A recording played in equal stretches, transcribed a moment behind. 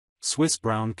Swiss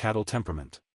brown cattle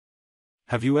temperament.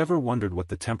 Have you ever wondered what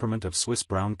the temperament of Swiss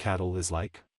brown cattle is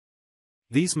like?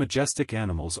 These majestic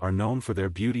animals are known for their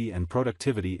beauty and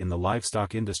productivity in the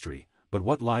livestock industry, but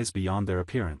what lies beyond their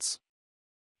appearance?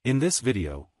 In this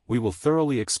video, we will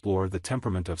thoroughly explore the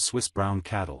temperament of Swiss brown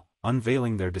cattle,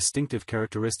 unveiling their distinctive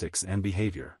characteristics and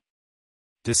behavior.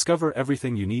 Discover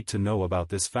everything you need to know about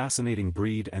this fascinating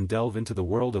breed and delve into the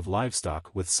world of livestock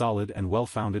with solid and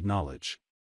well-founded knowledge.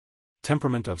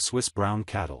 Temperament of Swiss brown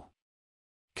cattle.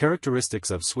 Characteristics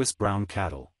of Swiss brown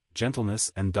cattle: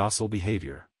 gentleness and docile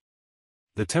behavior.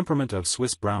 The temperament of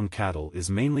Swiss brown cattle is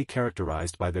mainly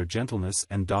characterized by their gentleness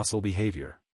and docile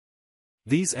behavior.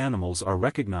 These animals are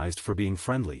recognized for being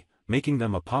friendly, making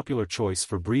them a popular choice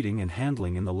for breeding and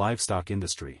handling in the livestock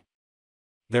industry.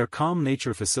 Their calm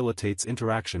nature facilitates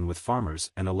interaction with farmers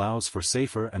and allows for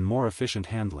safer and more efficient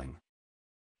handling.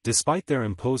 Despite their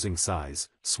imposing size,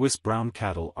 Swiss brown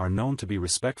cattle are known to be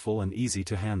respectful and easy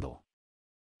to handle.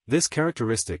 This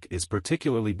characteristic is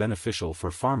particularly beneficial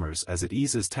for farmers as it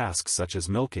eases tasks such as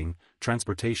milking,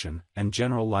 transportation, and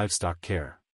general livestock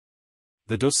care.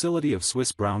 The docility of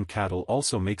Swiss brown cattle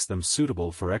also makes them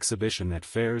suitable for exhibition at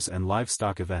fairs and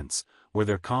livestock events, where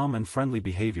their calm and friendly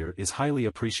behavior is highly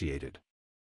appreciated.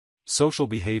 Social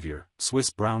behavior: Swiss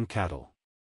brown cattle.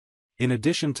 In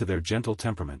addition to their gentle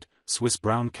temperament, Swiss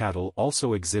brown cattle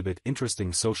also exhibit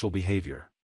interesting social behavior.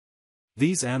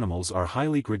 These animals are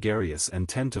highly gregarious and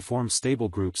tend to form stable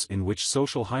groups in which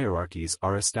social hierarchies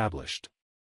are established.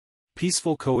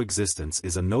 Peaceful coexistence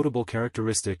is a notable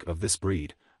characteristic of this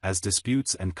breed, as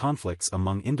disputes and conflicts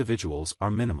among individuals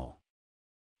are minimal.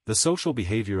 The social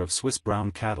behavior of Swiss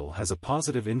brown cattle has a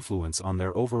positive influence on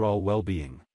their overall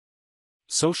well-being.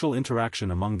 Social interaction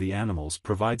among the animals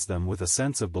provides them with a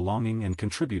sense of belonging and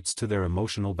contributes to their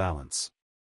emotional balance.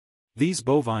 These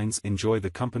bovines enjoy the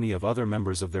company of other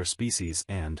members of their species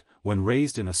and, when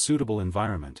raised in a suitable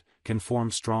environment, can form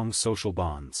strong social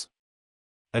bonds.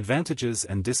 Advantages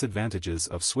and disadvantages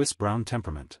of Swiss brown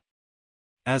temperament.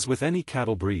 As with any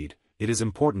cattle breed, it is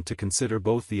important to consider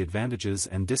both the advantages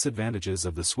and disadvantages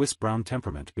of the Swiss brown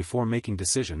temperament before making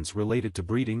decisions related to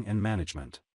breeding and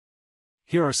management.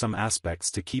 Here are some aspects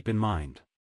to keep in mind.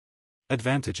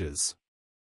 Advantages: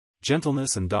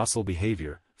 gentleness and docile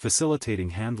behavior,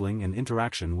 facilitating handling and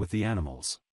interaction with the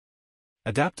animals.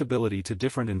 Adaptability to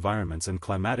different environments and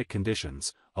climatic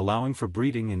conditions, allowing for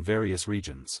breeding in various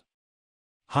regions.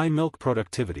 High milk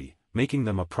productivity, making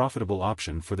them a profitable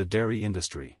option for the dairy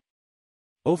industry.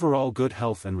 Overall good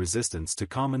health and resistance to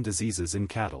common diseases in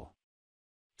cattle.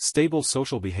 Stable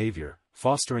social behavior,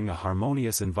 fostering a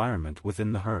harmonious environment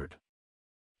within the herd.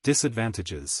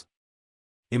 Disadvantages: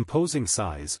 imposing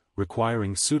size,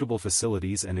 requiring suitable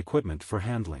facilities and equipment for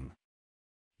handling.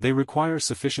 They require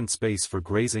sufficient space for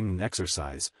grazing and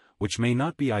exercise, which may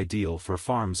not be ideal for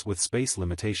farms with space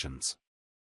limitations.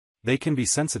 They can be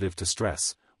sensitive to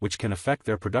stress, which can affect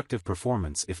their productive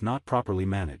performance if not properly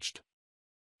managed.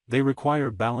 They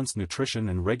require balanced nutrition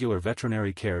and regular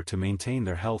veterinary care to maintain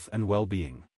their health and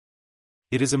well-being.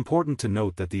 It is important to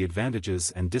note that the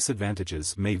advantages and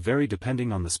disadvantages may vary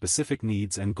depending on the specific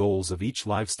needs and goals of each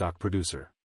livestock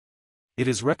producer. It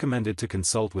is recommended to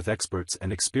consult with experts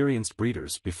and experienced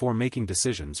breeders before making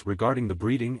decisions regarding the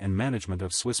breeding and management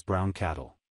of Swiss brown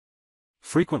cattle.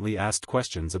 Frequently asked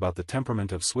questions about the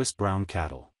temperament of Swiss brown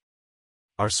cattle.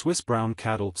 Are Swiss brown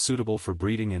cattle suitable for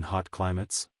breeding in hot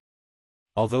climates?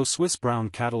 Although Swiss brown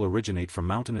cattle originate from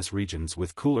mountainous regions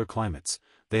with cooler climates,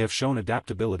 they have shown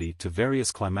adaptability to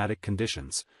various climatic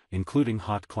conditions, including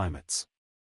hot climates.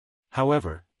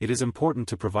 However, it is important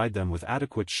to provide them with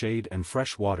adequate shade and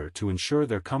fresh water to ensure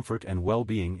their comfort and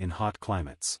well-being in hot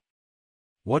climates.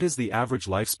 What is the average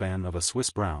lifespan of a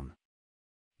Swiss brown?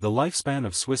 The lifespan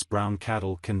of Swiss brown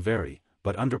cattle can vary,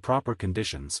 but under proper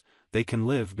conditions, they can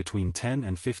live between 10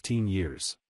 and 15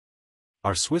 years.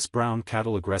 Are Swiss brown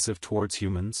cattle aggressive towards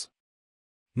humans?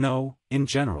 No. In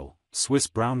general, Swiss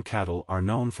brown cattle are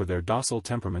known for their docile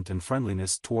temperament and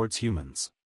friendliness towards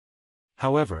humans.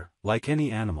 However, like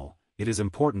any animal, it is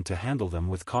important to handle them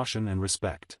with caution and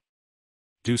respect.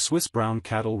 Do Swiss brown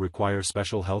cattle require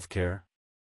special health care?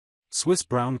 Swiss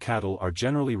brown cattle are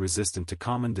generally resistant to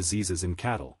common diseases in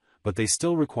cattle, but they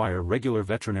still require regular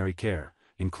veterinary care,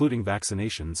 including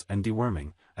vaccinations and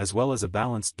deworming, as well as a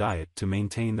balanced diet to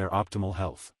maintain their optimal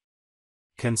health.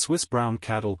 Can Swiss brown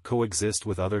cattle coexist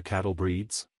with other cattle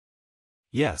breeds?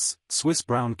 Yes, Swiss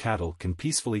brown cattle can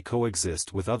peacefully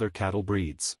coexist with other cattle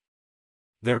breeds.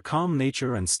 Their calm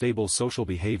nature and stable social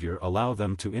behavior allow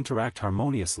them to interact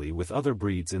harmoniously with other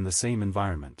breeds in the same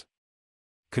environment.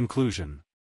 Conclusion: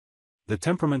 the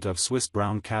temperament of Swiss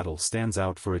brown cattle stands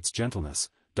out for its gentleness,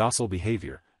 docile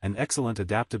behavior, and excellent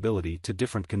adaptability to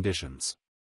different conditions.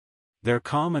 Their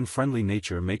calm and friendly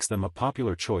nature makes them a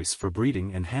popular choice for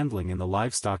breeding and handling in the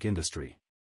livestock industry.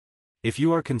 If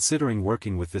you are considering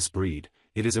working with this breed,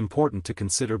 it is important to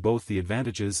consider both the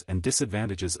advantages and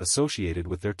disadvantages associated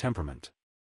with their temperament.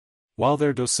 While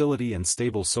their docility and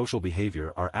stable social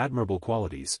behavior are admirable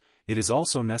qualities, it is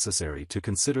also necessary to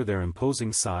consider their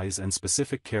imposing size and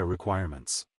specific care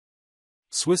requirements.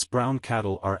 Swiss brown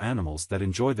cattle are animals that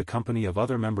enjoy the company of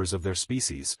other members of their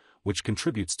species, which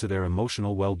contributes to their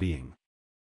emotional well-being.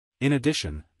 In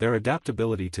addition, their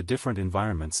adaptability to different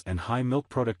environments and high milk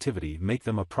productivity make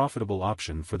them a profitable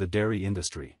option for the dairy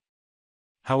industry.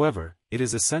 However, it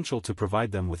is essential to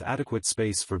provide them with adequate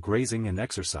space for grazing and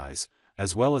exercise,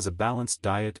 as well as a balanced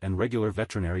diet and regular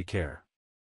veterinary care.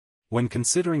 When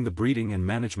considering the breeding and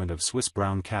management of Swiss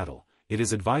brown cattle, it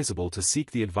is advisable to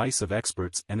seek the advice of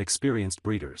experts and experienced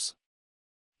breeders.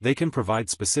 They can provide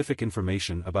specific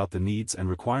information about the needs and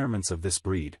requirements of this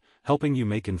breed, helping you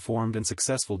make informed and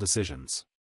successful decisions.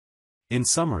 In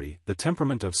summary, the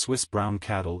temperament of Swiss brown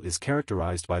cattle is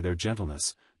characterized by their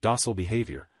gentleness, docile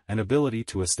behavior, and ability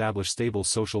to establish stable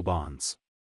social bonds.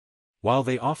 While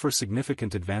they offer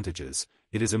significant advantages,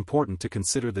 it is important to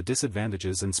consider the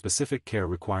disadvantages and specific care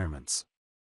requirements.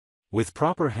 With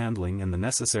proper handling and the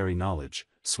necessary knowledge,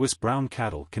 Swiss brown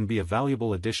cattle can be a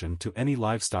valuable addition to any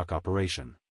livestock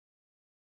operation.